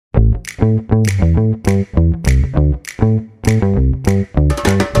Hey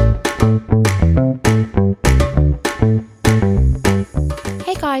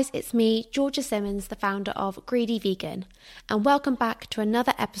guys, it's me, Georgia Simmons, the founder of Greedy Vegan, and welcome back to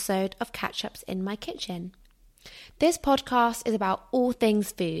another episode of Catch-Ups in My Kitchen. This podcast is about all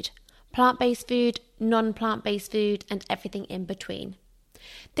things food, plant-based food, non-plant-based food, and everything in between.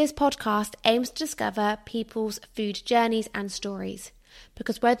 This podcast aims to discover people's food journeys and stories,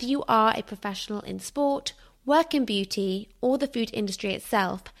 because whether you are a professional in sport, work in beauty, or the food industry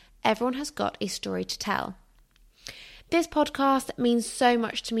itself, everyone has got a story to tell. This podcast means so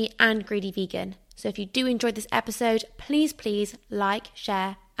much to me and Greedy Vegan, so if you do enjoy this episode, please like,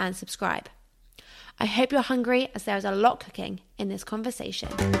 share, and subscribe. I hope you're hungry, as there is a lot cooking in this conversation.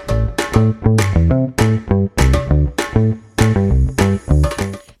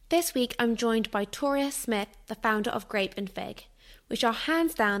 This week I'm joined by Toria Smith, the founder of Grape and Fig, which are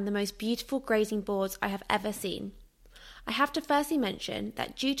hands down the most beautiful grazing boards I have ever seen. I have to firstly mention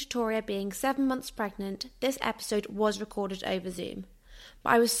that due to Toria being 7 months pregnant, this episode was recorded over Zoom.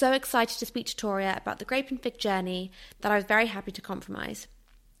 But I was so excited to speak to Toria about the Grape and Fig journey that I was very happy to compromise.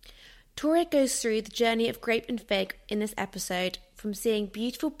 Toria goes through the journey of Grape and Fig in this episode, from seeing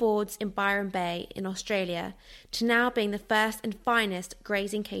beautiful boards in Byron Bay in Australia to now being the first and finest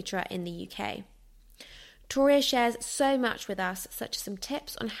grazing caterer in the UK. Toria shares so much with us, such as some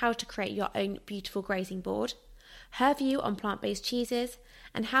tips on how to create your own beautiful grazing board, her view on plant-based cheeses,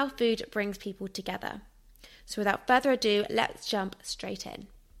 and how food brings people together. So without further ado, let's jump straight in.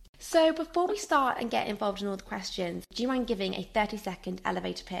 So before we start and get involved in all the questions, do you mind giving a 30-second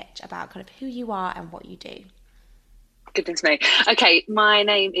elevator pitch about kind of who you are and what you do? Goodness me. Okay, my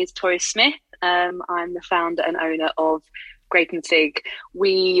name is Toria Smith. I'm the founder and owner of Grape and Fig.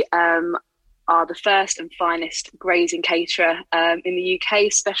 We are the first and finest grazing caterer in the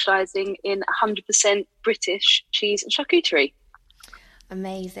UK, specialising in 100% British cheese and charcuterie.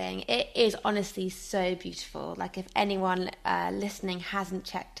 Amazing. It is honestly so beautiful. Like, if anyone listening hasn't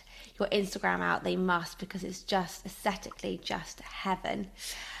checked your Instagram out, they must, because it's just aesthetically just heaven.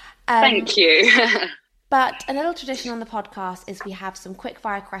 Thank you. But a little tradition on the podcast is we have some quick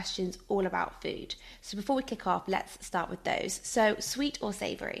fire questions all about food. So before we kick off, let's start with those. So, sweet or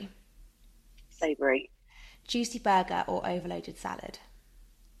savoury? Savoury. Juicy burger or overloaded salad?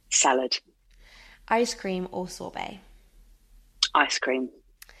 Salad. Ice cream or sorbet? Ice cream.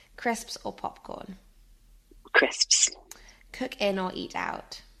 Crisps or popcorn? Crisps. Cook in or eat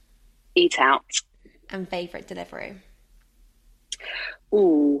out? Eat out. And favourite delivery?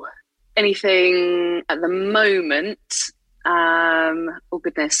 Ooh, anything at the moment. Oh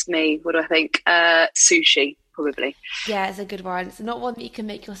goodness me, what do I think? Sushi, probably. Yeah, it's a good one. It's not one that you can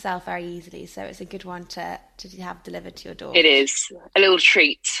make yourself very easily, so it's a good one to have delivered to your door. It is a little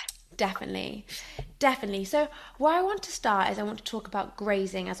treat. Definitely. So where I want to start is I want to talk about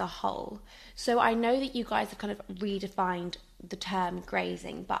grazing as a whole. So I know that you guys have kind of redefined the term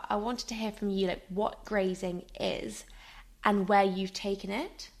grazing, but I wanted to hear from you, like, what grazing is and where you've taken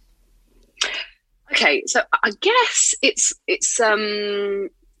it. Okay, so I guess it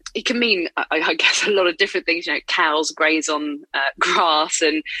can mean, I guess, a lot of different things. You know, cows graze on grass,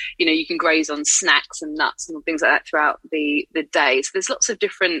 and you can graze on snacks and nuts and things like that throughout the day. So there's lots of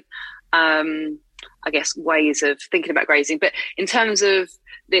different, I guess, ways of thinking about grazing. But in terms of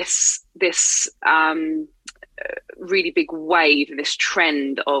this really big wave, this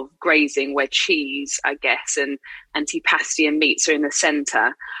trend of grazing, where cheese, I guess, and antipasti and meats are in the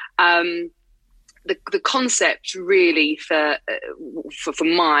centre. The concept really, for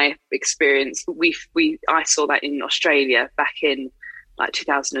my experience, I saw that in Australia back in like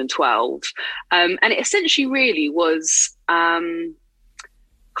 2012, and it essentially really was kind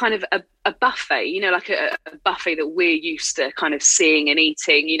of a buffet, like a buffet that we're used to kind of seeing and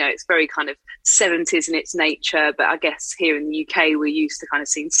eating. It's very kind of 70s in its nature, but I guess here in the UK we're used to kind of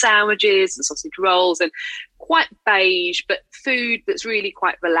seeing sandwiches and sausage rolls and quite beige, but food that's really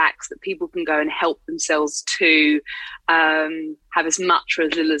quite relaxed, that people can go and help themselves to, have as much or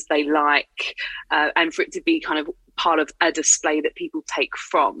as little as they like, and for it to be kind of part of a display that people take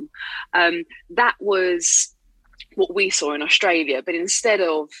from. That was what we saw in Australia, but instead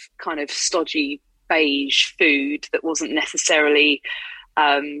of kind of stodgy beige food that wasn't necessarily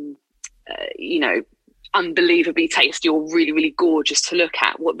unbelievably tasty or really, really gorgeous to look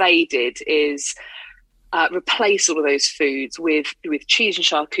at, what they did is replace all of those foods with cheese and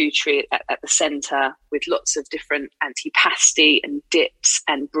charcuterie at the centre, with lots of different antipasti and dips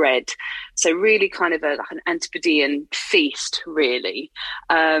and bread. So really kind of like an Antipodean feast, really.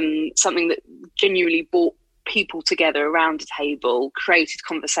 Something that genuinely people together around a table, created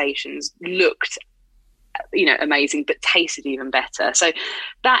conversations, looked, amazing, but tasted even better. So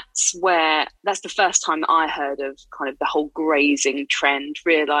that's the first time that I heard of kind of the whole grazing trend,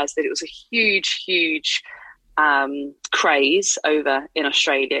 realised that it was a huge craze over in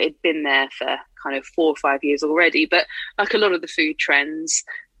Australia. It'd been there for kind of 4 or 5 years already, but like a lot of the food trends,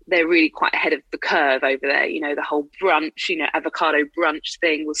 they're really quite ahead of the curve over there. The whole brunch, avocado brunch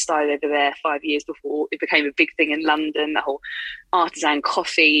thing was started over there 5 years before it became a big thing in London. The whole artisan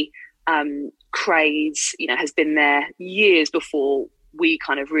coffee craze, has been there years before we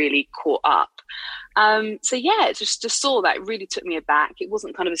kind of really caught up. Just saw that really took me aback. It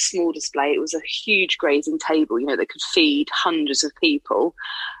wasn't kind of a small display. It was a huge grazing table, that could feed hundreds of people.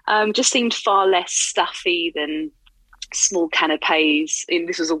 Just seemed far less stuffy than small canapes.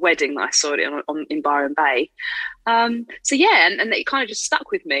 This was a wedding that I saw it on in Byron Bay. And it kind of just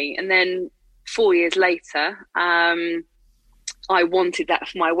stuck with me. And then 4 years later, I wanted that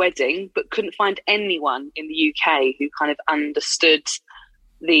for my wedding, but couldn't find anyone in the UK who kind of understood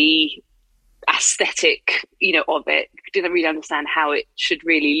the aesthetic, of it. Didn't really understand how it should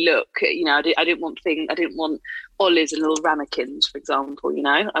really look. I didn't want olives and little ramekins, for example.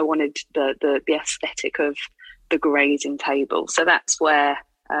 I wanted the aesthetic of the grazing table. So that's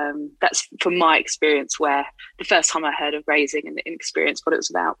from my experience, where the first time I heard of grazing and experienced what it was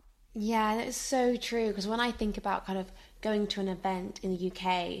about. Yeah, that's so true. Because when I think about kind of going to an event in the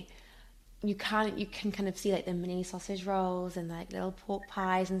UK, you can kind of see like the mini sausage rolls and like little pork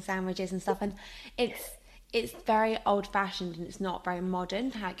pies and sandwiches and stuff, and it's very old fashioned and it's not very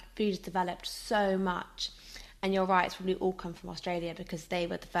modern. Like, food has developed so much, and you're right, it's probably all come from Australia because they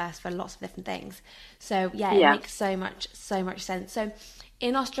were the first for lots of different things. So it makes so much sense. So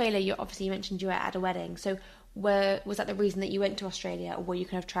in Australia, you mentioned you were at a wedding. So was that the reason that you went to Australia, or were you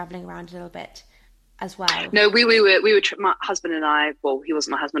kind of traveling around a little bit as well? No, we were my husband and I, well, he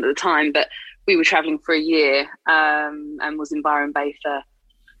wasn't my husband at the time, but we were traveling for a year, and was in Byron Bay for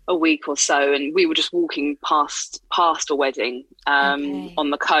a week or so, and we were just walking past a wedding on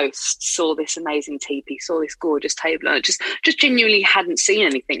the coast, saw this amazing teepee, saw this gorgeous table, and I just genuinely hadn't seen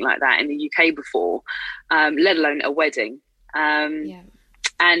anything like that in the UK before, let alone a wedding.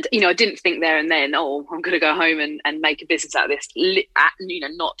 And, I didn't think there and then, I'm going to go home and make a business out of this.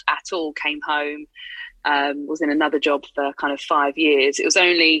 Not at all. Came home, was in another job for kind of 5 years.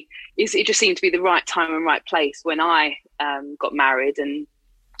 It just seemed to be the right time and right place when I got married and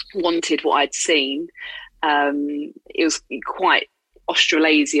wanted what I'd seen. It was quite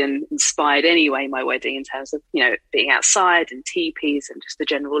Australasian inspired anyway, my wedding, in terms of, being outside and teepees and just the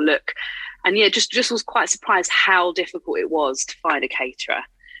general look. And just was quite surprised how difficult it was to find a caterer.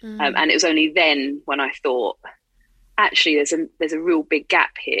 And it was only then when I thought, actually, there's a real big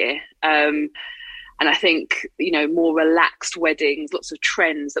gap here. And I think, more relaxed weddings, lots of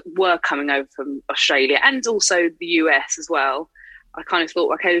trends that were coming over from Australia and also the US as well. I kind of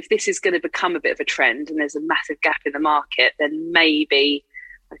thought, okay, if this is going to become a bit of a trend and there's a massive gap in the market, then maybe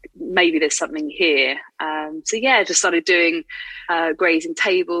there's something here. Just started doing grazing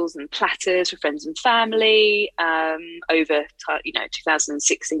tables and platters for friends and family over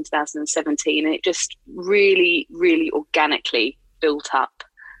 2016, 2017, and it just really, really organically built up,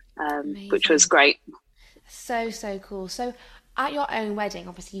 which was great. So cool. So at your own wedding,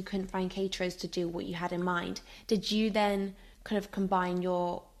 obviously you couldn't find caterers to do what you had in mind. Did you then kind of combine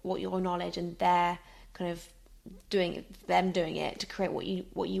your knowledge and their kind of doing it to create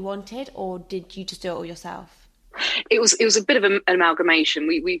what you wanted, or did you just do it all yourself? It was a bit of an amalgamation.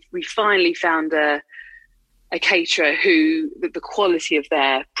 We finally found a caterer who the quality of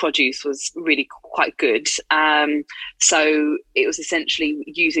their produce was really quite good. So it was essentially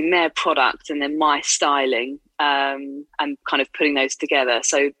using their product and then my styling, and kind of putting those together.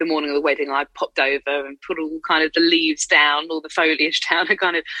 So the morning of the wedding, I popped over and put all kind of the leaves down, all the foliage down. I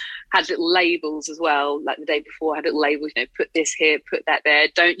kind of had little labels as well. Like the day before, I had little labels, put this here, put that there.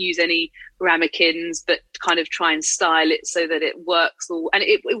 Don't use any ramekins, but kind of try and style it so that it works all. And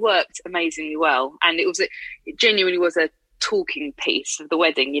it worked amazingly well. And it genuinely was a talking piece of the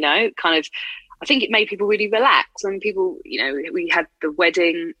wedding, kind of. I think it made people really relax when people, we had the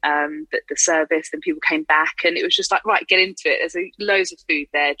wedding, the service, then people came back and it was just like, right, get into it. There's loads of food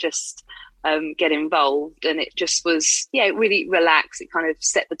there, just get involved. And it just was, really relaxed. It kind of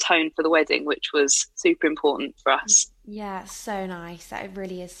set the tone for the wedding, which was super important for us. Yeah, so nice. That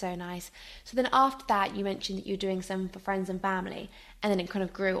really is so nice. So then after that, you mentioned that you're doing some for friends and family, and then it kind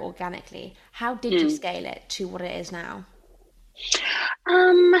of grew organically. How did you scale it to what it is now?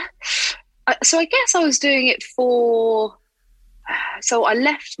 So I guess I was doing it for So I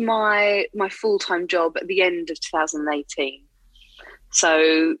left my full-time job at the end of 2018.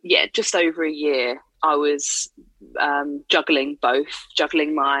 So yeah, just over a year. I was juggling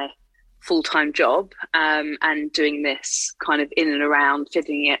my full-time job and doing this kind of in and around,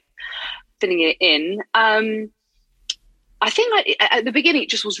 fitting it in. I think at the beginning it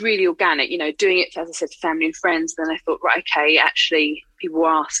just was really organic, doing it, as I said, to family and friends. Then I thought, right, okay, actually, people were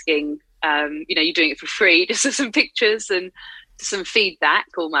asking, you're doing it for free, just for some pictures and some feedback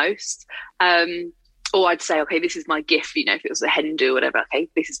almost. Or I'd say, okay, this is my gift, if it was a hen do or whatever, okay,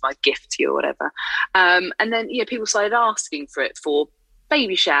 this is my gift to you or whatever. And then, people started asking for it for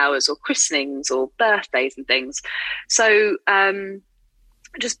baby showers or christenings or birthdays and things. So I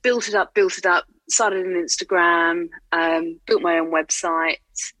just built it up, started an Instagram, built my own website,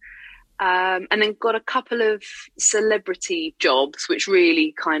 and then got a couple of celebrity jobs, which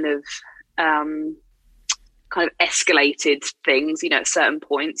really kind of escalated things, at certain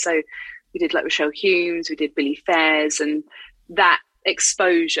points. So we did like Rochelle Humes, we did Billy Fairs, and that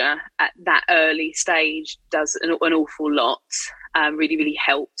exposure at that early stage does an awful lot. Really, really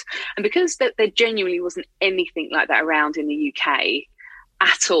helped. And because there genuinely wasn't anything like that around in the UK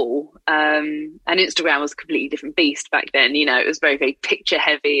at all, and Instagram was a completely different beast back then, it was very, very picture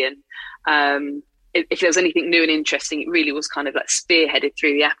heavy. And if there was anything new and interesting, it really was kind of like spearheaded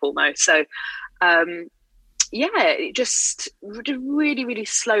through the app almost. So, it just really, really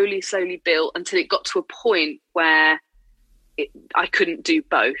slowly built until it got to a point where I couldn't do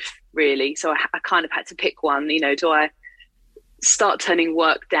both, really. So I kind of had to pick one. Do I start turning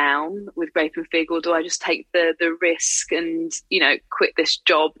work down with Grape and Fig, or do I just take the risk and quit this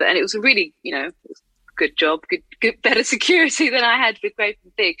job? And it was a really good job, good better security than I had with Grape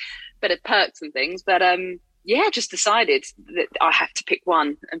and Fig, better perks and things. But just decided that I have to pick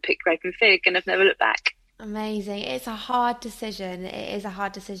one and pick Grape and Fig, and I've never looked back. Amazing. It's a hard decision. It is a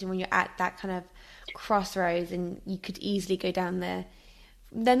hard decision when you're at that kind of crossroads, and you could easily go down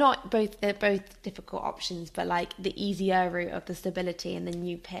they're both difficult options, but like the easier route of the stability, and then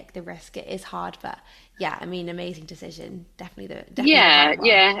you pick the risk. It is hard, but yeah, I mean, amazing decision. Definitely the right one.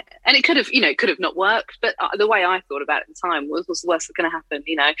 Yeah. And it could have not worked, but the way I thought about it at the time was what's the worst that's going to happen?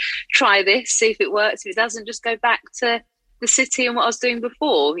 Try this, see if it works. If it doesn't, just go back to the city and what I was doing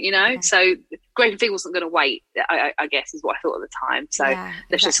before, Okay. So Grape and Fig wasn't going to wait, I guess is what I thought at the time. So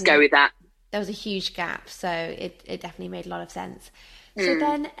let's just go with that. There was a huge gap, so it definitely made a lot of sense. So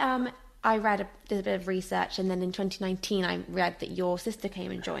then I did a bit of research, and then in 2019 I read that your sister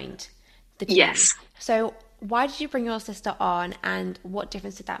came and joined the team. Yes. So why did you bring your sister on, and what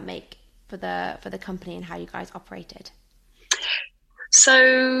difference did that make for the company and how you guys operated?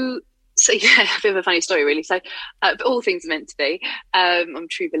 So yeah, a bit of a funny story, really. So, but all things are meant to be. I'm a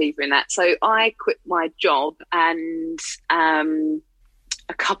true believer in that. So I quit my job, and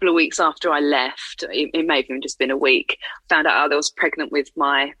a couple of weeks after I left, it may have even just been a week, found out I was pregnant with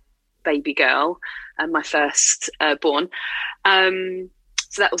my baby girl, and my first born. So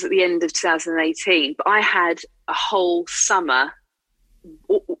that was at the end of 2018. But I had a whole summer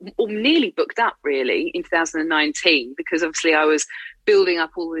or nearly booked up, really, in 2019, because obviously I was building up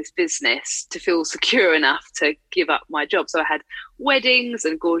all this business to feel secure enough to give up my job. So I had weddings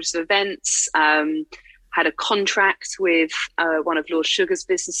and gorgeous events, had a contract with one of Lord Sugar's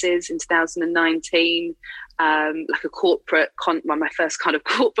businesses in 2019, like a my first kind of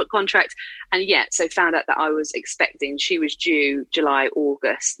corporate contract. And so found out that I was expecting. She was due July,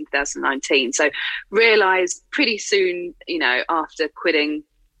 August in 2019. So realised pretty soon, after quitting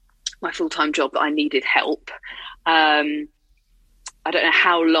my full-time job, that I needed help. I don't know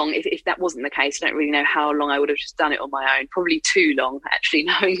how long, if that wasn't the case, I don't really know how long I would have just done it on my own. Probably too long, actually,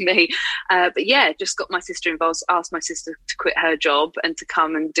 knowing me. But just got my sister involved, asked my sister to quit her job and to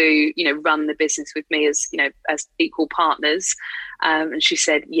come and do, run the business with me as equal partners. And she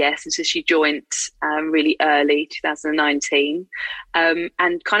said yes. And so she joined really early, 2019,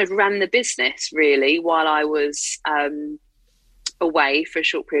 and kind of ran the business, really, while I was away for a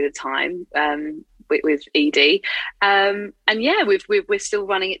short period of time. With E.30, and we're still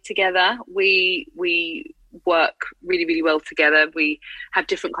running it together. We work really, really well together. We have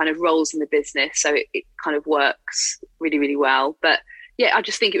different kind of roles in the business, so it kind of works really, really well. But I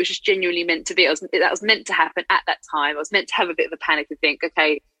just think it was just genuinely meant to be. That was meant to happen at that time. I was meant to have a bit of a panic and think,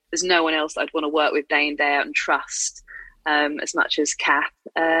 okay, there's no one else I'd want to work with day in, day out and trust as much as Kath.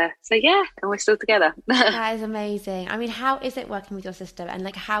 And we're still together. That is amazing. I mean, how is it working with your sister, and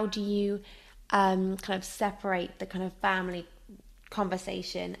like, how do you kind of separate the kind of family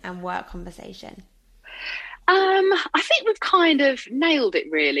conversation and work conversation? I think we've kind of nailed it,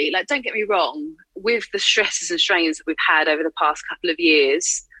 really. Like, don't get me wrong, with the stresses and strains that we've had over the past couple of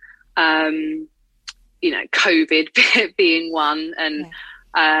years, COVID being one, and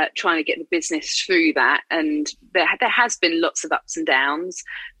trying to get the business through that. And there has been lots of ups and downs,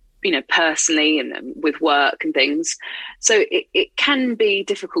 personally and with work and things. So it can be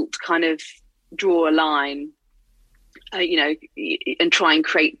difficult to kind of draw a line, and try and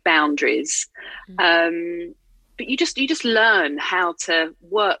create boundaries. But you just learn how to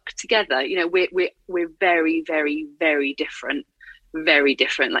work together. We're very, very, very different,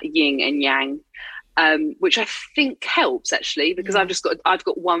 like yin and yang. Which I think helps actually, because I've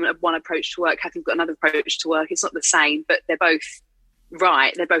got one approach to work. Kathy's got another approach to work. It's not the same, but they're both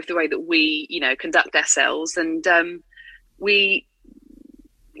right. They're both the way that we, conduct ourselves. And we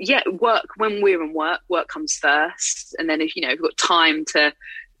work when we're in work. Work comes first, and then if we've got time to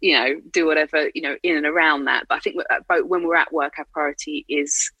do whatever in and around that. But I think when we're at work, our priority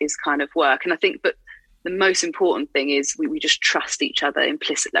is kind of work. And I think, but the most important thing is we just trust each other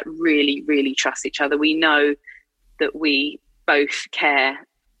implicitly, like really, really trust each other. We know that we both care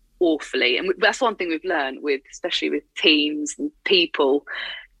awfully. And that's one thing we've learned especially with teams and people.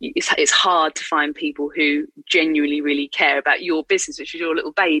 It's hard to find people who genuinely really care about your business, which is your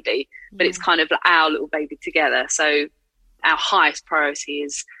little baby, but it's kind of like our little baby together. So our highest priority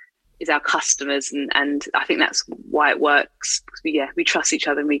is our customers. And I think that's why it works. We trust each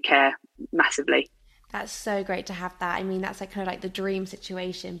other and we care massively. That's so great to have that. I mean, that's kind of like the dream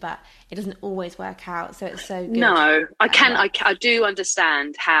situation, but it doesn't always work out. So it's so good. No, I do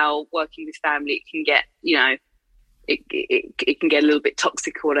understand how working with family, it can get, it can get a little bit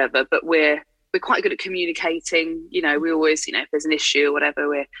toxic or whatever, but we're quite good at communicating. We always, if there's an issue or whatever,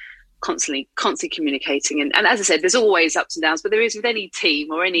 we're constantly communicating. And as I said, there's always ups and downs, but there is with any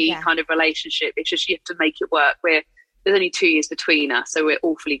team or any kind of relationship. It's just, you have to make it work. There's only 2 years between us, so we're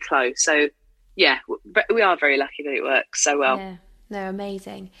awfully close. So yeah, we are very lucky that it works so well. Yeah, no,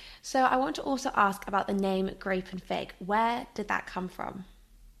 amazing. So I want to also ask about the name Grape and Fig. Where did that come from?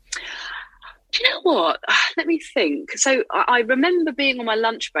 Do you know what? Let me think. So I remember being on my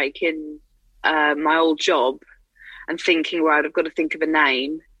lunch break in my old job and thinking, right, I've got to think of a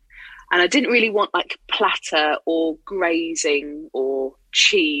name. And I didn't really want like platter or grazing or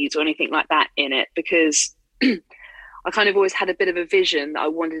cheese or anything like that in it, because I kind of always had a bit of a vision that I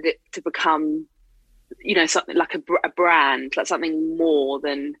wanted it to become, something like a brand, like something more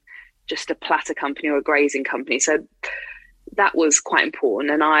than just a platter company or a grazing company. So that was quite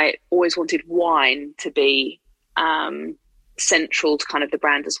important. And I always wanted wine to be central to kind of the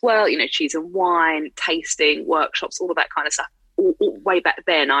brand as well. Cheese and wine, tasting, workshops, all of that kind of stuff. Way back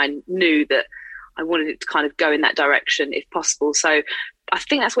then, I knew that I wanted it to kind of go in that direction if possible. So I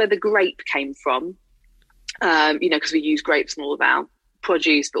think that's where the grape came from. Because we use grapes in all of our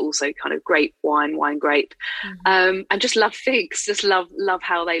produce, but also kind of grape wine grape, and just love figs, just love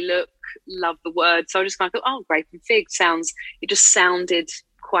how they look, love the word. So I just kind of thought, oh, grape and fig it just sounded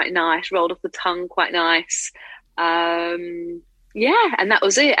quite nice, rolled off the tongue quite nice. And that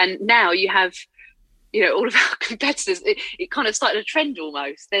was it. And now you have, all of our competitors, it kind of started a trend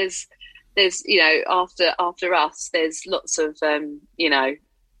almost. There's after us, there's lots of,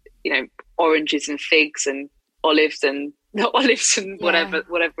 oranges and figs and olives and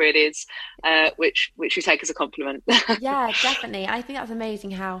whatever it is, which we take as a compliment. Yeah, definitely. I think that's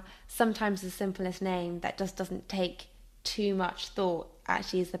amazing how sometimes the simplest name that just doesn't take too much thought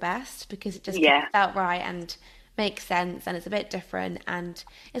actually is the best, because it just felt right and makes sense, and it's a bit different, and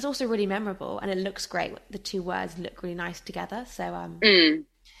it's also really memorable, and it looks great. The two words look really nice together. So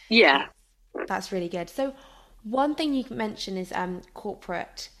that's really good. So one thing you mentioned is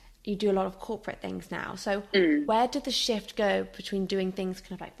corporate. You do a lot of corporate things now. So where did the shift go between doing things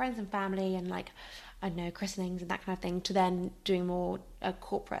kind of like friends and family and like, I don't know, christenings and that kind of thing, to then doing more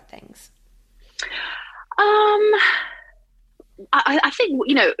corporate things? I think,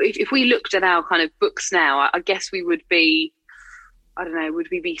 if we looked at our kind of books now, I guess we would be, I don't know, would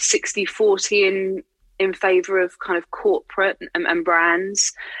we be 60-40 in favour of kind of corporate and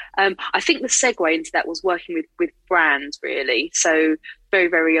brands? I think the segue into that was working with brands, really. So very,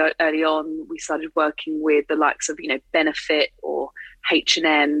 very early on, we started working with the likes of, Benefit or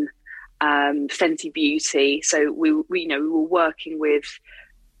H&M, Fenty Beauty. So we were working with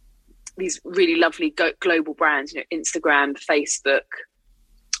these really lovely global brands, Instagram, Facebook,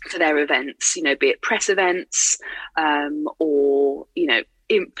 for their events, be it press events, or,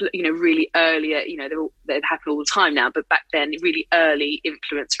 really earlier, they happen all the time now, but back then really early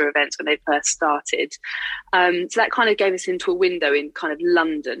influencer events when they first started. So that kind of gave us into a window in kind of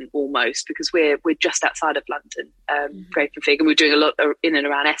London almost, because we're just outside of London, Grape and Fig, and we're doing a lot in and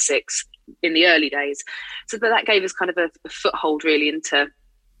around Essex, in the early days. So that gave us kind of a foothold really into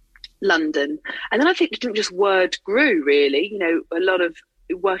London. And then I think just word grew really, you know, a lot of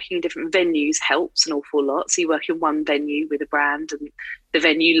working in different venues helps an awful lot. So you work in one venue with a brand, and the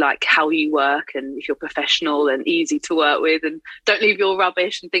venue like how you work, and if you're professional and easy to work with, and don't leave your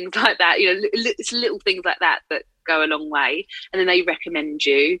rubbish and things like that. You know, it's little things like that that go a long way. And then they recommend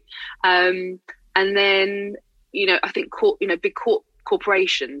you. And then, you know, I think big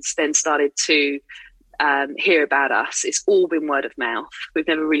corporations then started to hear about us. It's all been word of mouth. We've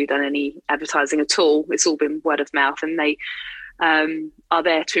never really done any advertising at all. It's all been word of mouth, and they are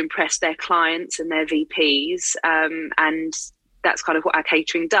there to impress their clients and their VPs, and that's kind of what our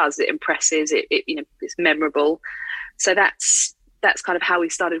catering does. It impresses. It you know, it's memorable. So that's kind of how we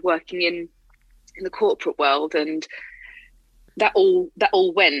started working in the corporate world, and that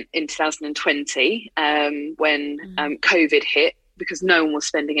all went in 2020 when COVID hit, because no one was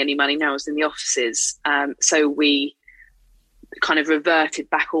spending any money. No one was in the offices, so we kind of reverted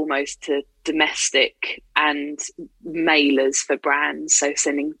back almost to domestic and mailers for brands, so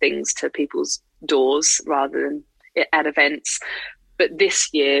sending things to people's doors rather than at events. But this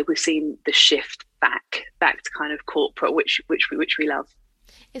year we've seen the shift back to kind of corporate, which we love.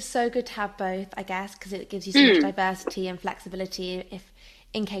 It's so good to have both, I guess, because it gives you so much diversity and flexibility. If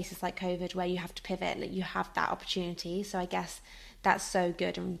in cases like COVID where you have to pivot, like, you have that opportunity. So I guess that's so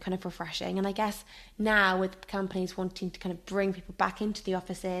good and kind of refreshing. And I guess now with companies wanting to kind of bring people back into the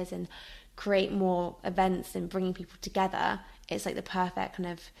offices and create more events and bringing people together, it's like the perfect kind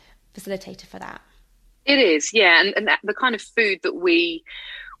of facilitator for that. It is, yeah. And that, the kind of food that we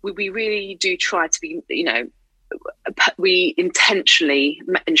really do try to be, you know, we intentionally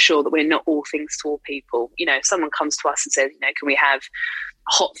ensure that we're not all things to all people. You know, if someone comes to us and says, you know, can we have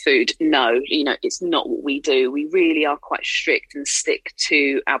hot food? No, you know, it's not what we do. We really are quite strict and stick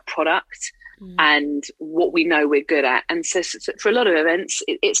to our product and what we know we're good at. And so for a lot of events,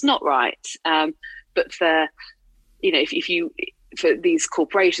 it's not right. But for, you know, for these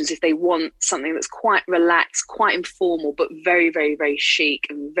corporations, if they want something that's quite relaxed, quite informal, but very, very, very chic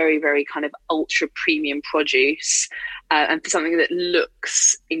and very, very kind of ultra premium produce, and for something that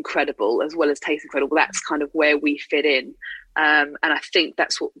looks incredible as well as tastes incredible, that's kind of where we fit in. And I think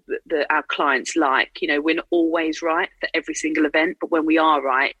that's what our clients like. You know, we're not always right for every single event, but when we are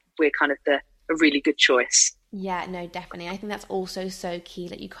right, we're kind of a really good choice. Yeah, no, definitely. I think that's also so key,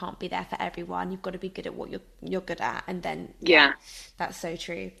 that you can't be there for everyone. You've got to be good at what you're good at, and then yeah, that's so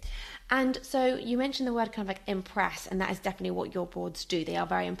true. And so you mentioned the word kind of like impress, and that is definitely what your boards do. They are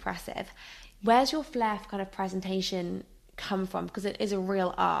very impressive. Where's your flair for kind of presentation come from? Because it is a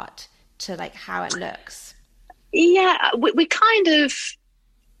real art to like how it looks. Yeah, we kind of,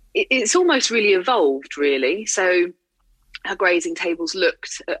 it's almost really evolved, really. So our grazing tables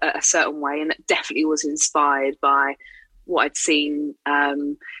looked a certain way, and that definitely was inspired by what I'd seen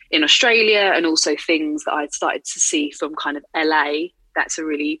in Australia, and also things that I'd started to see from kind of LA. That's a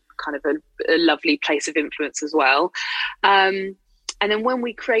really kind of a lovely place of influence as well. And then when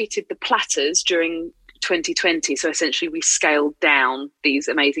we created the platters during 2020, so essentially we scaled down these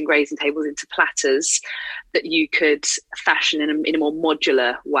amazing grazing tables into platters that you could fashion in a more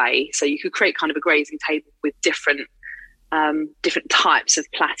modular way. So you could create kind of a grazing table with different types of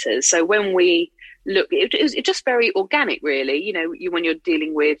platters. So when we look, it was just very organic, really. You know, when you're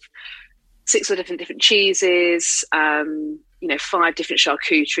dealing with 6 or different cheeses, you know, 5 different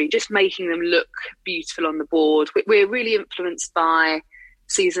charcuterie, just making them look beautiful on the board. We're really influenced by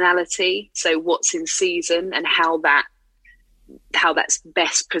seasonality, so what's in season and how that's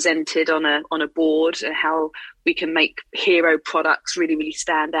best presented on a board, and how we can make hero products really, really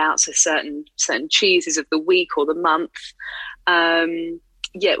stand out. So certain cheeses of the week or the month. A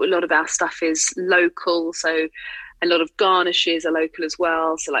lot of our stuff is local, so a lot of garnishes are local as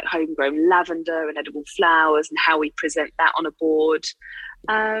well. So like homegrown lavender and edible flowers, and how we present that on a board.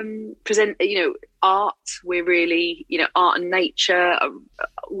 Art, we're really, art and nature,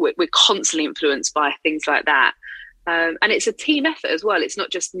 we're constantly influenced by things like that. And it's a team effort as well. It's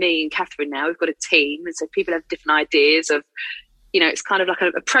not just me and Catherine now. We've got a team, and so people have different ideas of, it's kind of like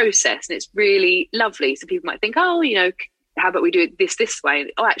a process, and it's really lovely. So people might think, how about we do it this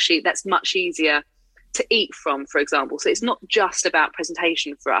way? Oh, actually, that's much easier to eat from, for example. So it's not just about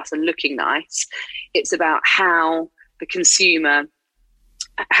presentation for us and looking nice. It's about how the consumer,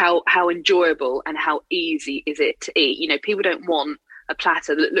 how enjoyable and how easy is it to eat. People don't want a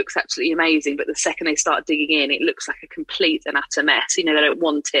platter that looks absolutely amazing, but the second they start digging in, it looks like a complete and utter mess. You know, they don't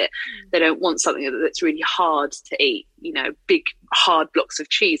want it. They don't want something that's really hard to eat, you know, big hard blocks of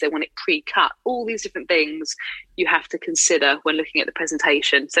cheese. They want it pre-cut. All these different things you have to consider when looking at the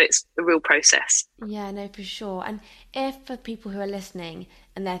presentation. So it's a real process. Yeah, no, for sure. And if for people who are listening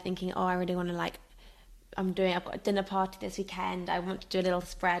and they're thinking, oh, I really want to I've got a dinner party this weekend, I want to do a little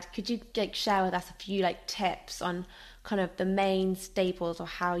spread, could you share with us a few tips on kind of the main staples or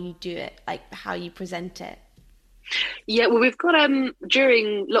how you do it, how you present it? Yeah, well, we've got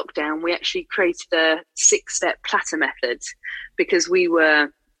during lockdown we actually created a 6-step platter method, because we were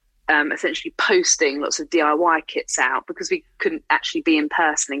essentially posting lots of DIY kits out because we couldn't actually be in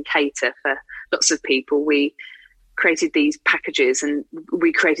person and cater for lots of people. We created these packages and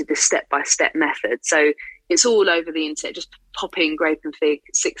we created this step-by-step method. So it's all over the internet. Just pop in Grape and Fig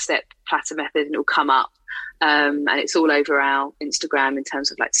 6-step platter method and it'll come up. And it's all over our Instagram in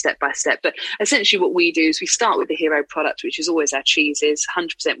terms of step-by-step. But essentially what we do is we start with the hero product, which is always our cheeses.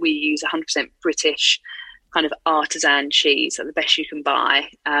 100%, we use 100% British kind of artisan cheese, the best you can buy.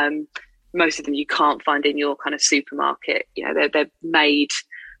 Most of them you can't find in your kind of supermarket. You know, they're made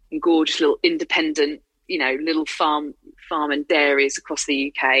in gorgeous little independent, you know, little farm and dairies across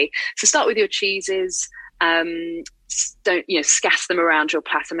the UK. So start with your cheeses. Don't, you know, scatter them around your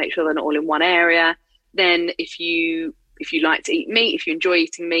platter. Make sure they're not all in one area. Then if you like to eat meat, if you enjoy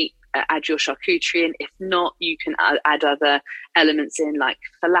eating meat, add your charcuterie in. If not, you can add other elements in, like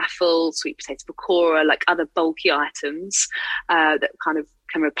falafel, sweet potato pakora, other bulky items that kind of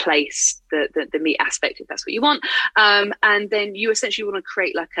can replace the meat aspect if that's what you want. And then you essentially want to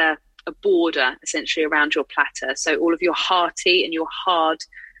create a border essentially around your platter. So all of your hearty and your hard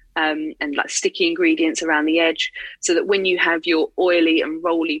and sticky ingredients around the edge, so that when you have your oily and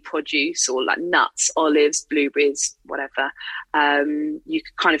rolly produce or nuts, olives, blueberries, whatever, you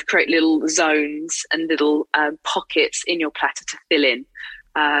can kind of create little zones and little pockets in your platter to fill in,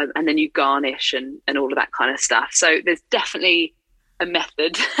 and then you garnish and all of that kind of stuff. So there's definitely a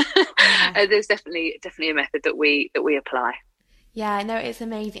method. Yeah. There's definitely a method that we apply. Yeah, no, it's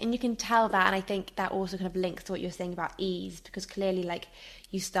amazing. And you can tell that, and I think that also kind of links to what you're saying about ease, because clearly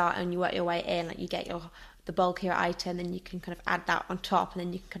you start and you work your way in, you get the bulkier item, and you can kind of add that on top, and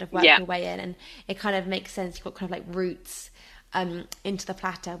then you can kind of work your way in, and it kind of makes sense. You've got kind of roots into the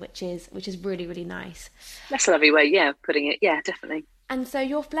platter, which is really, really nice. That's a lovely way, putting it. Yeah, definitely. And so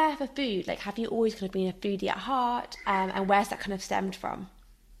your flair for food, have you always kind of been a foodie at heart, and where's that kind of stemmed from?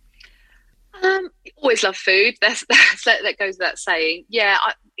 Always love food. That goes without saying. Yeah,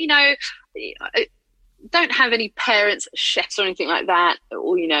 I don't have any parents, chefs or anything like that,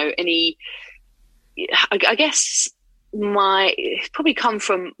 or any. I guess it's probably come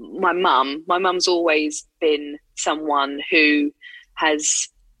from my mum. My mum's always been someone who has,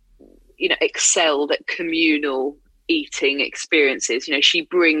 excelled at communal eating experiences. She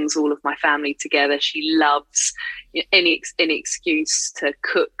brings all of my family together. She loves any excuse to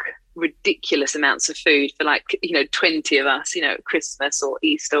cook ridiculous amounts of food for 20 of us, at Christmas or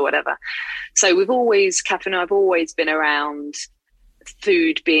Easter or whatever. So Catherine and I've always been around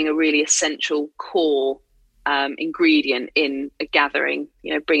food being a really essential core ingredient in a gathering,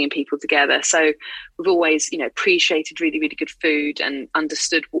 bringing people together. So we've always, appreciated really, really good food and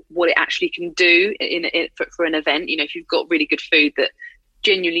understood what it actually can do for an event. If you've got really good food that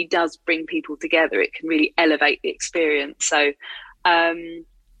genuinely does bring people together, it can really elevate the experience. So,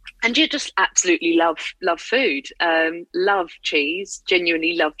 and you just absolutely love food, love cheese,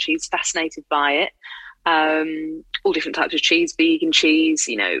 genuinely love cheese, fascinated by it. All different types of cheese, vegan cheese,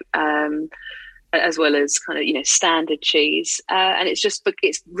 as well as kind of, standard cheese. And it's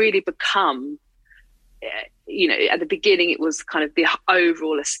really become, at the beginning it was kind of the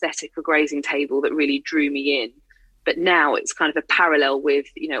overall aesthetic of Grazing Table that really drew me in. But now it's kind of a parallel with,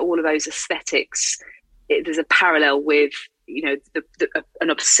 all of those aesthetics. There's a parallel with, an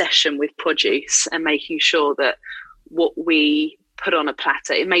obsession with produce and making sure that what we put on a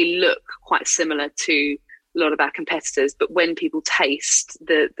platter, it may look quite similar to a lot of our competitors, but when people taste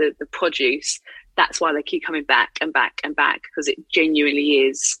the produce, that's why they keep coming back and back and back, because it genuinely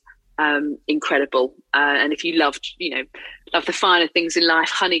is incredible. And if you love the finer things in life,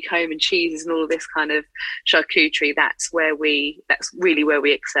 honeycomb and cheeses and all of this kind of charcuterie, that's really where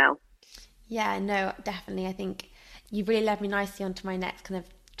we excel. Yeah, no, definitely. I think you really led me nicely onto my next kind of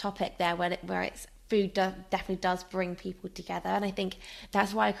topic there, where it's food definitely does bring people together. And I think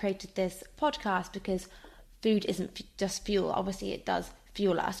that's why I created this podcast, because food isn't just fuel. Obviously it does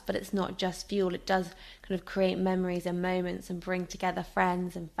fuel us, but it's not just fuel. It does kind of create memories and moments and bring together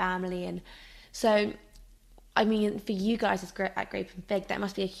friends and family. And so I mean, for you guys at Grape and Fig, that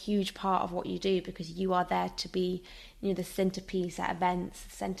must be a huge part of what you do, because you are there to be, the centerpiece at events,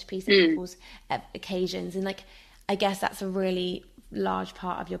 centerpiece at people's occasions. And like, I guess that's a really large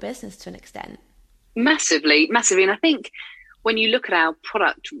part of your business to an extent. Massively. And I think when you look at our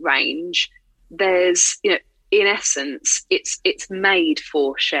product range, there's, in essence, it's made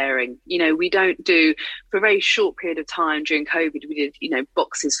for sharing. We don't do, for a very short period of time during COVID, we did,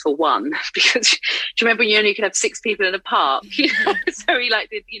 boxes for one, because do you remember when you only could have 6 people in a park? So we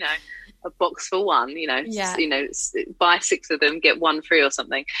did, a box for one, buy 6 of them, get 1 free or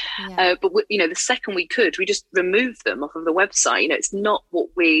something. Yeah. But the second we could, we just removed them off of the website. It's not what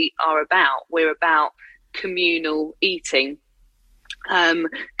we are about. We're about communal eating,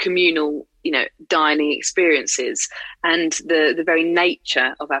 communal dining experiences, and the very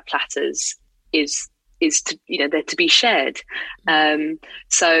nature of our platters is to they're to be shared.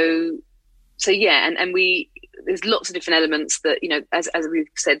 So yeah, and there's lots of different elements that as we've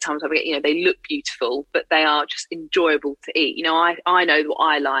said time and time again, they look beautiful, but they are just enjoyable to eat. I know what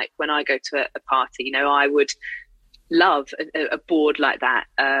I like when I go to a party. I would love a board like that,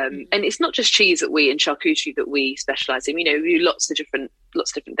 and it's not just cheese and charcuterie that we specialize in. We do lots of different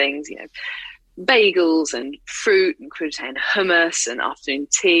things, bagels and fruit and crudité and hummus and afternoon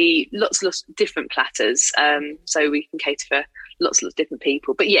tea, lots of different platters, so we can cater for lots of different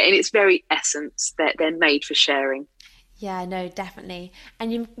people. But yeah, in its very essence, they're made for sharing. Yeah, no, definitely.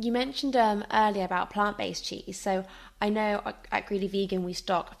 And you mentioned earlier about plant-based cheese. So I know at Greedy Vegan we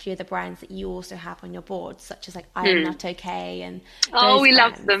stock a few of the brands that you also have on your board, such as I Am Not Okay and we brands.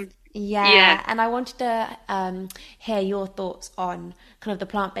 love them. Yeah, and I wanted to hear your thoughts on kind of the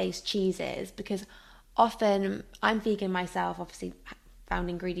plant-based cheeses, because often I'm vegan myself, obviously found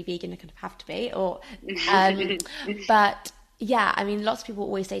in Greedy Vegan, I kind of have to be, but yeah, I mean, lots of people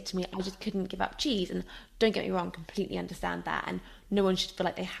always say to me, I just couldn't give up cheese. And don't get me wrong, completely understand that. And no one should feel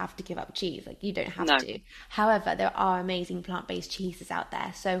like they have to give up cheese. Like, you don't have to. However, there are amazing plant-based cheeses out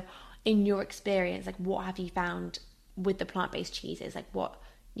there. So in your experience, like, what have you found with the plant-based cheeses? Like, what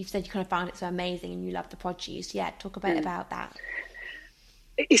you've said, you kind of found it so amazing and you love the produce. Yeah, talk a bit about that.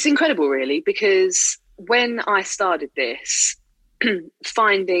 It's incredible, really, because when I started this, I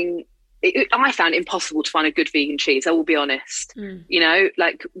found it impossible to find a good vegan cheese, I will be honest.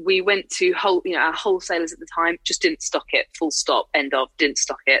 We went to our wholesalers at the time just didn't stock it, full stop, end of, didn't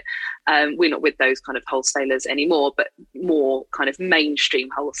stock it. We're not with those kind of wholesalers anymore, but more kind of mainstream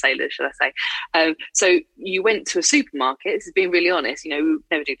wholesalers, should I say. So you went to a supermarket, this is being really honest, we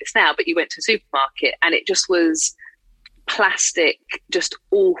never do this now, but you went to a supermarket and it just was plastic, just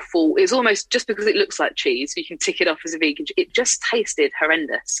awful. It's almost, just because it looks like cheese, you can tick it off as a vegan, it just tasted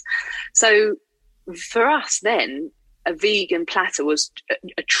horrendous. So for us then, a vegan platter was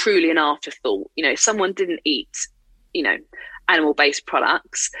a truly an afterthought. If someone didn't eat animal-based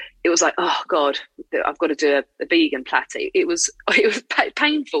products, it was like, oh god, I've got to do a vegan platter. It was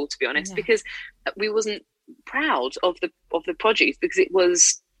painful, to be honest, because we wasn't proud of the produce, because it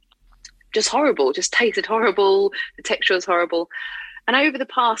was just horrible, just tasted horrible, the texture was horrible. And over the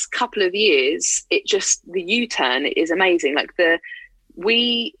past couple of years, the U-turn is amazing.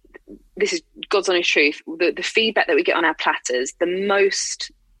 This is God's honest truth, the feedback that we get on our platters,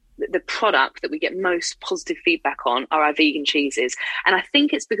 the product that we get most positive feedback on are our vegan cheeses. And I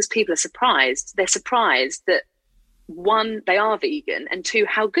think it's because people are surprised. They're surprised that, 1, they are vegan, and 2,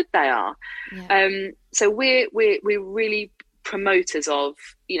 how good they are. So we're really promoters of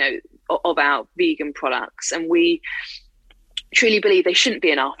our vegan products, and we truly believe they shouldn't be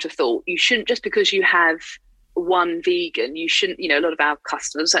an afterthought. You shouldn't, just because you have one vegan, you shouldn't, a lot of our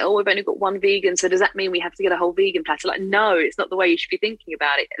customers say, oh, we've only got one vegan, so does that mean we have to get a whole vegan platter? Like, no, it's not the way you should be thinking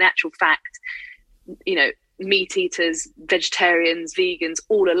about it. In actual fact, meat eaters, vegetarians, vegans,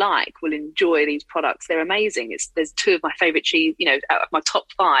 all alike will enjoy these products. They're amazing. There's 2 of my favorite cheese, out of my top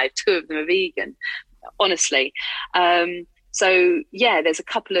 5, 2 of them are vegan, honestly. So yeah, there's a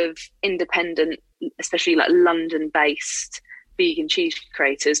couple of independent, especially like London-based vegan cheese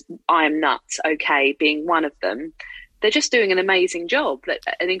creators, I Am Not Okay being one of them. They're just doing an amazing job,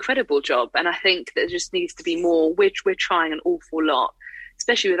 an incredible job. And I think there just needs to be more, which we're trying an awful lot,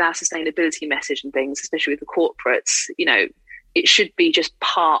 especially with our sustainability message and things, especially with the corporates. It should be just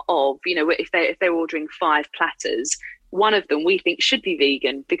part of, if they're ordering 5 platters, one of them we think should be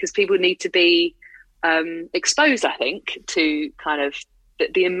vegan, because people need to be exposed, I think, to kind of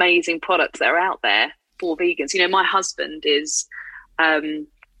the amazing products that are out there for vegans. My husband is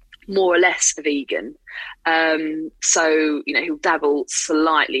more or less a vegan, so he'll dabble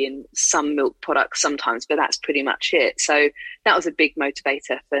slightly in some milk products sometimes, but that's pretty much it. So that was a big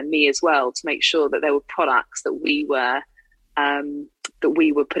motivator for me as well, to make sure that there were products that we were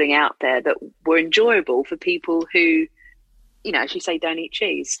putting out there that were enjoyable for people who, as you say, don't eat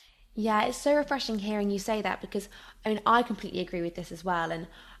cheese. Yeah, it's so refreshing hearing you say that, because I completely agree with this as well. And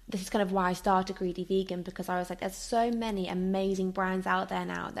this is kind of why I started Greedy Vegan, because I was like, there's so many amazing brands out there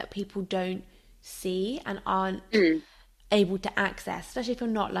now that people don't see and aren't able to access, especially if you're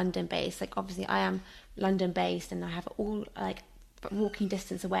not London based. Like, obviously I am London based and I have all like walking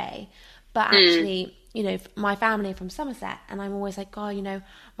distance away, but actually, my family are from Somerset, and I'm always like, oh,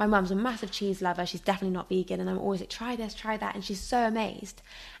 my mum's a massive cheese lover. She's definitely not vegan. And I'm always like, try this, try that. And she's so amazed.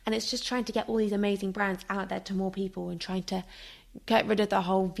 And it's just trying to get all these amazing brands out there to more people, and trying to get rid of the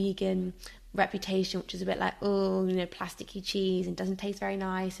whole vegan reputation, which is a bit like, plasticky cheese and doesn't taste very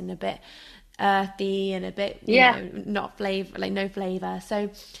nice and a bit earthy and a bit, not flavor, like no flavor. So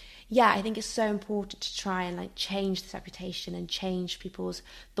yeah, I think it's so important to try and like change this reputation and change people's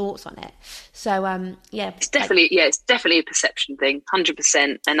thoughts on it. So it's definitely a perception thing,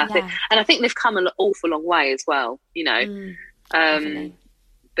 100%. And I think they've come an awful long way as well. Definitely.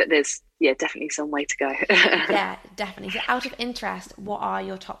 But there's definitely some way to go. Yeah, definitely. So, out of interest, what are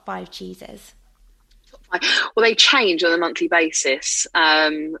your top 5 cheeses? Well, they change on a monthly basis,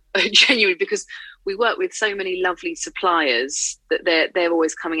 genuinely, because we work with so many lovely suppliers that they're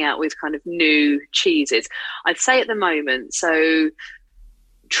always coming out with kind of new cheeses. I'd say at the moment, so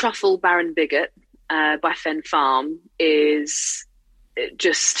Truffle Baron Bigot by Fen Farm is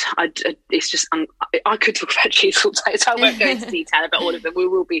just, I could talk about cheese all day, so I won't go into detail about all of them. We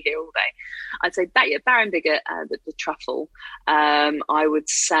will be here all day. I'd say that, Baron Bigot, the truffle. I would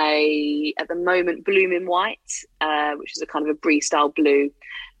say at the moment Blooming White, which is a kind of a brie style blue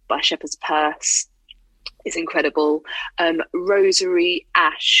by Shepherd's Purse, is incredible. Rosary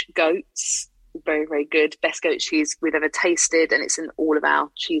Ash Goats, very, very good. Best goat cheese we've ever tasted, and it's in all of our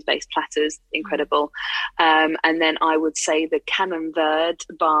cheese-based platters. Incredible. And then I would say the Camembert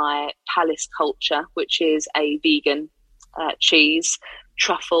by Palace Culture, which is a vegan cheese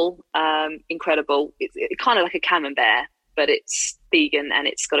truffle. Incredible. It's kind of like a Camembert, but it's vegan and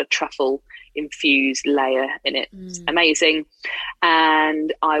it's got a truffle infused layer in it. It's amazing.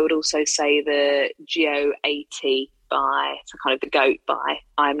 And I would also say the E.30 by, so kind of the goat by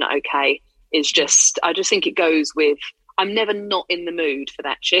I'm Not Okay, is just, I just think it goes with, I'm never not in the mood for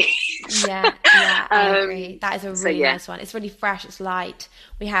that cheese. Yeah, I agree. That is a really nice one. It's really fresh, it's light.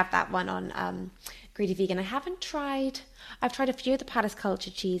 We have that one on Greedy Vegan. I've tried a few of the Palace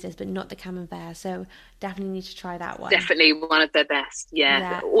Culture cheeses, but not the Camembert, so definitely need to try that one. Definitely one of their best,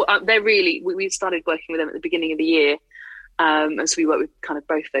 yeah. They're really, we started working with them at the beginning of the year, and so we work with kind of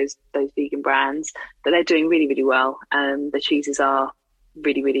both those vegan brands, but they're doing really, really well. The cheeses are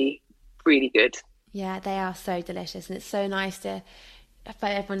really, really, really good. Yeah, they are so delicious, and it's so nice for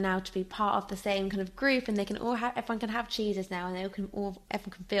everyone now to be part of the same kind of group, and they can all everyone can have cheeses now, and everyone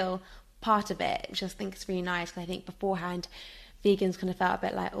can feel part of it, which I think is really nice, because I think beforehand vegans kind of felt a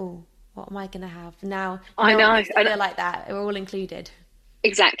bit like, oh, what am I going to have now? I know, feel like that. We're all included.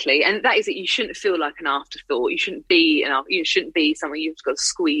 Exactly, and that is it. You shouldn't feel like an afterthought. You shouldn't be something you've got to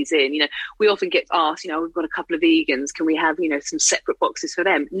squeeze in. We often get asked, we've got a couple of vegans, can we have some separate boxes for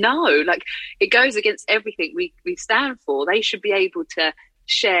them? No, like, it goes against everything we stand for. They should be able to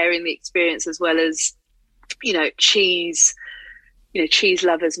share in the experience, as well as cheese. Cheese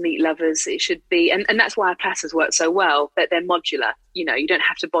lovers, meat lovers, it should be. And that's why our platters work so well, that they're modular. You don't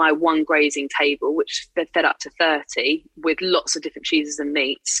have to buy one grazing table, which they're fed up to 30 with lots of different cheeses and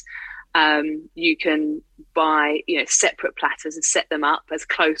meats. You can buy, separate platters and set them up as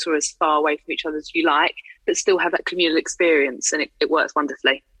close or as far away from each other as you like, but still have that communal experience, and it works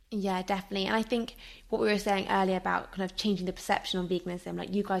wonderfully. Yeah, definitely. And I think what we were saying earlier about kind of changing the perception on veganism,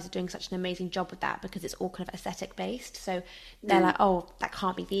 like, you guys are doing such an amazing job with that, because it's all kind of aesthetic based. So they're like, oh, that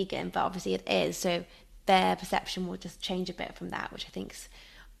can't be vegan, but obviously it is. So their perception will just change a bit from that, which I think is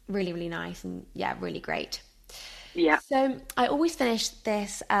really, really nice and really great. Yeah. So I always finish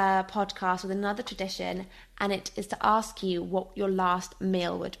this podcast with another tradition, and it is to ask you what your last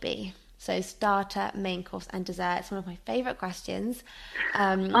meal would be. So starter, main course, and dessert. It's one of my favourite questions.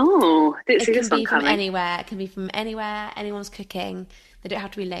 Didn't see this one coming. It can be from anywhere. It can be from anywhere. Anyone's cooking. They don't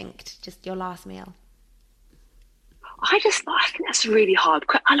have to be linked. Just your last meal. I think that's really hard.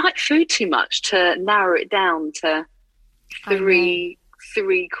 I like food too much to narrow it down to three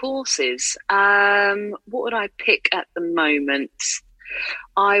courses. What would I pick at the moment?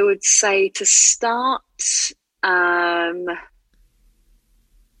 I would say to start.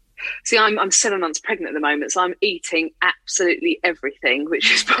 See, I'm 7 months pregnant at the moment, so I'm eating absolutely everything,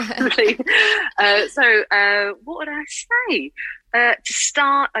 which is probably what would I say? To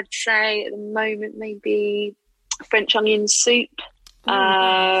start, I'd say at the moment maybe French onion soup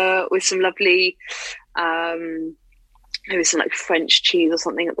with some lovely maybe some like French cheese or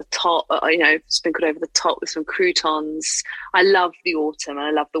something at the top, sprinkled over the top with some croutons. I love the autumn and I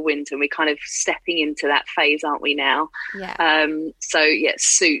love the winter, and we're kind of stepping into that phase, aren't we now? Yeah.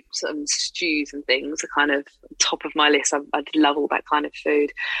 Soups and stews and things are kind of top of my list. I'd love all that kind of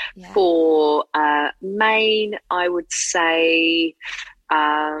food. Yeah. For Maine, I would say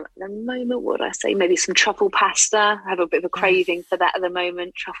at the moment, what would I say? Maybe some truffle pasta. I have a bit of a craving for that at the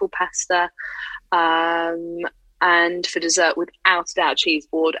moment. Truffle pasta. And for dessert, without a doubt, cheese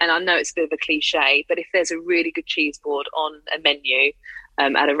board. And I know it's a bit of a cliche, but if there's a really good cheese board on a menu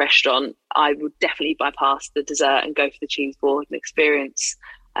at a restaurant, I would definitely bypass the dessert and go for the cheese board and experience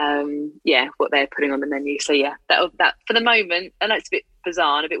what they're putting on the menu. So yeah, that for the moment, I know it's a bit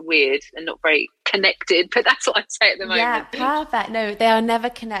bizarre and a bit weird and not very connected, but that's what I'd say at the moment. Yeah, perfect. No, they are never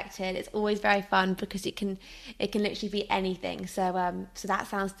connected. It's always very fun because it can literally be anything. So that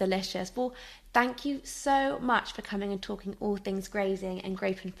sounds delicious. Well, thank you so much for coming and talking all things grazing and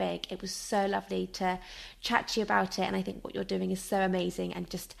grape and fig. It was so lovely to chat to you about it, and I think what you're doing is so amazing and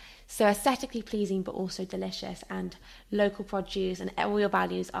just so aesthetically pleasing, but also delicious, and local produce and all your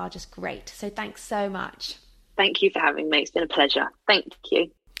values are just great. So thanks so much. Thank you for having me. It's been a pleasure. Thank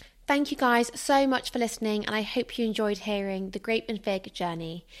you. Thank you guys so much for listening, and I hope you enjoyed hearing the Grape and Fig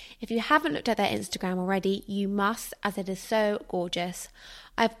journey. If you haven't looked at their Instagram already, you must, as it is so gorgeous.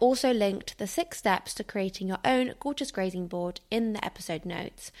 I've also linked the 6 steps to creating your own gorgeous grazing board in the episode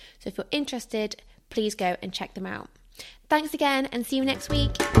notes. So if you're interested, please go and check them out. Thanks again, and see you next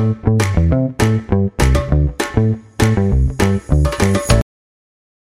week.